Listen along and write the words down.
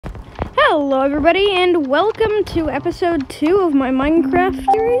Hello everybody, and welcome to episode 2 of my Minecraft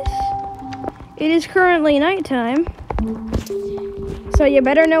series. It is currently nighttime, so you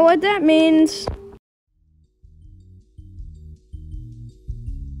better know what that means.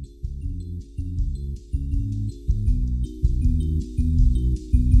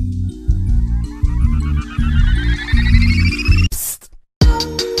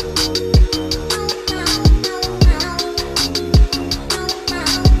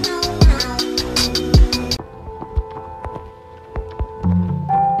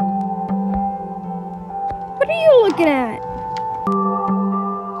 What are you looking at?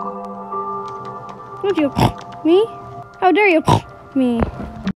 Don't you me? How dare you me?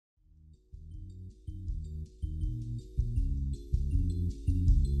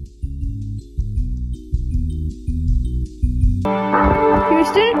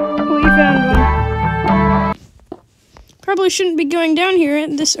 Houston, we found one. Probably shouldn't be going down here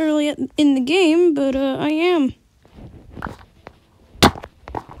this early in the game, but I am.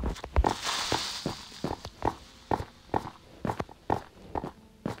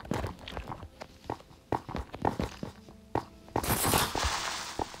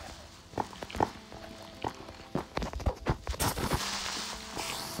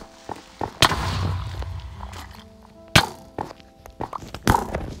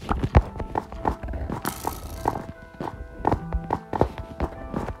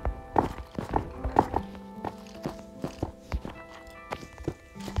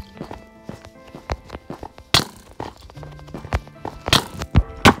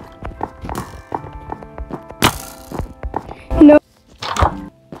 No.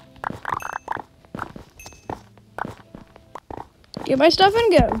 Get my stuff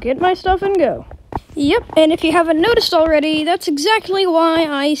and go. Get my stuff and go. Yep, and if you haven't noticed already, that's exactly why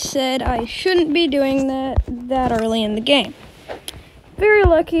I said I shouldn't be doing that early in the game. Very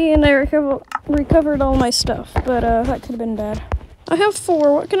lucky, and I recovered all my stuff, but that could have been bad. I have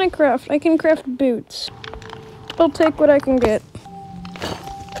 4. What can I craft? I can craft boots. I'll take what I can get.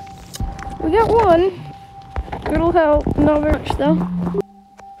 We got 1. It'll help. Not very much, though.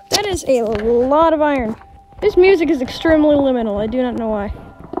 That is a lot of iron. This music is extremely liminal. I do not know why.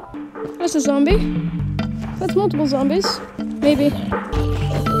 That's a zombie. That's multiple zombies. Maybe.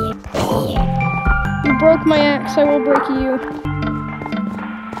 You broke my axe. I will break you.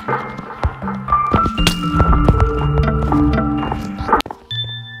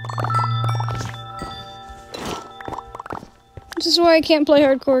 This is why I can't play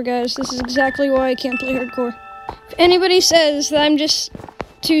hardcore, guys. This is exactly why I can't play hardcore. If anybody says that I'm just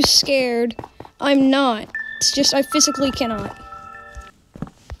too scared, I'm not. It's just I physically cannot.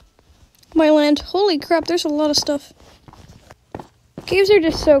 My land. Holy crap, there's a lot of stuff. Caves are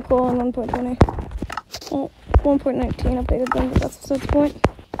just so cool on 1.20. Well, 1.19 updated them, but that's the point.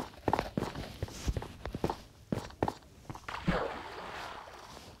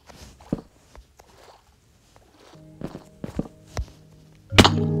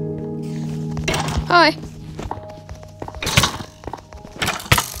 Hi.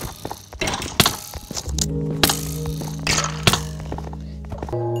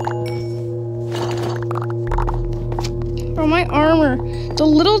 Bro, my armor. The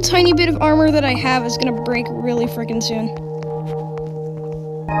little tiny bit of armor that I have is gonna break really freaking soon.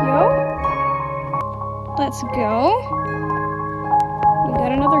 Yo. Let's go. We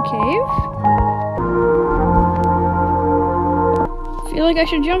got another cave. Feel like I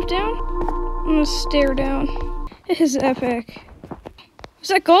should jump down? I'm gonna stare down. This is epic. Is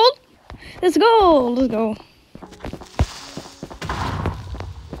that gold? Let's go. Let's go.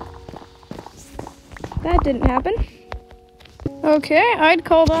 That didn't happen. Okay, I'd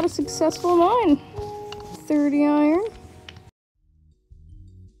call that a successful mine. 30 iron.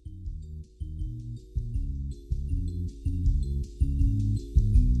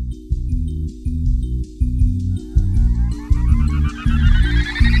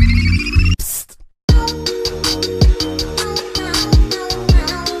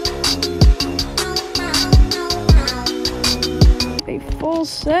 A full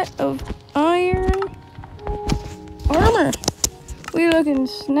set of iron armor. We looking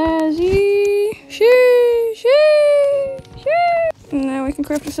snazzy. Shee. And now we can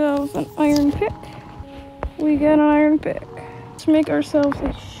craft ourselves an iron pick. We got an iron pick. Let's make ourselves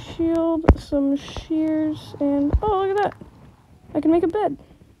a shield, some shears, and oh, look at that. I can make a bed.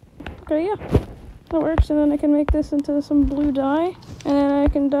 Okay, yeah. That works, and then I can make this into some blue dye, and then I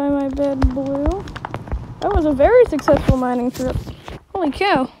can dye my bed blue. That was a very successful mining trip. Holy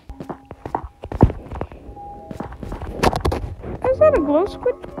cow. Is that a glow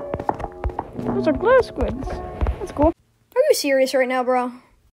squid? Those are glow squids. That's cool. Are you serious right now, bro?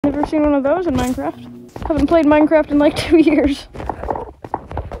 Never seen one of those in Minecraft. Haven't played Minecraft in like 2 years.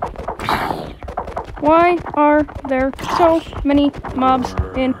 Why are there so many mobs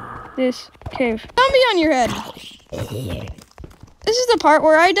in this cave? Zombie on your head. This is the part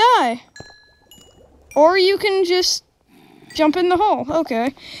where I die. Or you can just jump in the hole.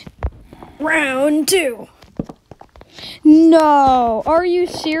 Okay. Round 2. No. Are you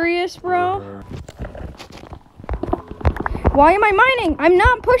serious, bro? Why am I mining? I'm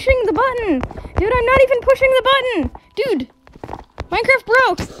not pushing the button. Dude, I'm not even pushing the button. Dude, Minecraft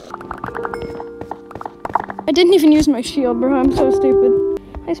broke. I didn't even use my shield, bro. I'm so stupid.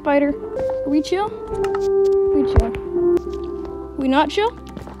 Hi, spider. Are we chill? We chill. We not chill?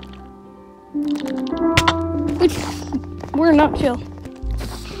 We're not chill.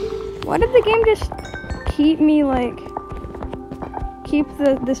 Why did the game just keep me, like, keep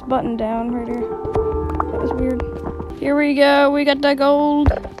this button down right here? That was weird. Here we go. We got the gold.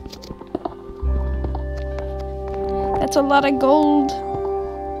 That's a lot of gold.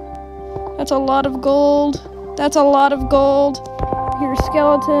 That's a lot of gold. That's a lot of gold. Here's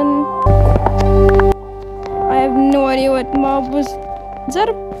skeleton. I have no idea what mob was.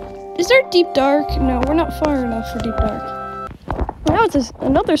 Is there deep dark? No, we're not far enough for deep dark. Now it's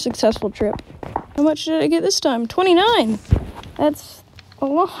another successful trip. How much did I get this time? 29. That's a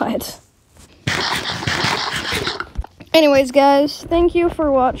lot. Anyways, guys, thank you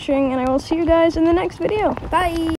for watching, and I will see you guys in the next video. Bye!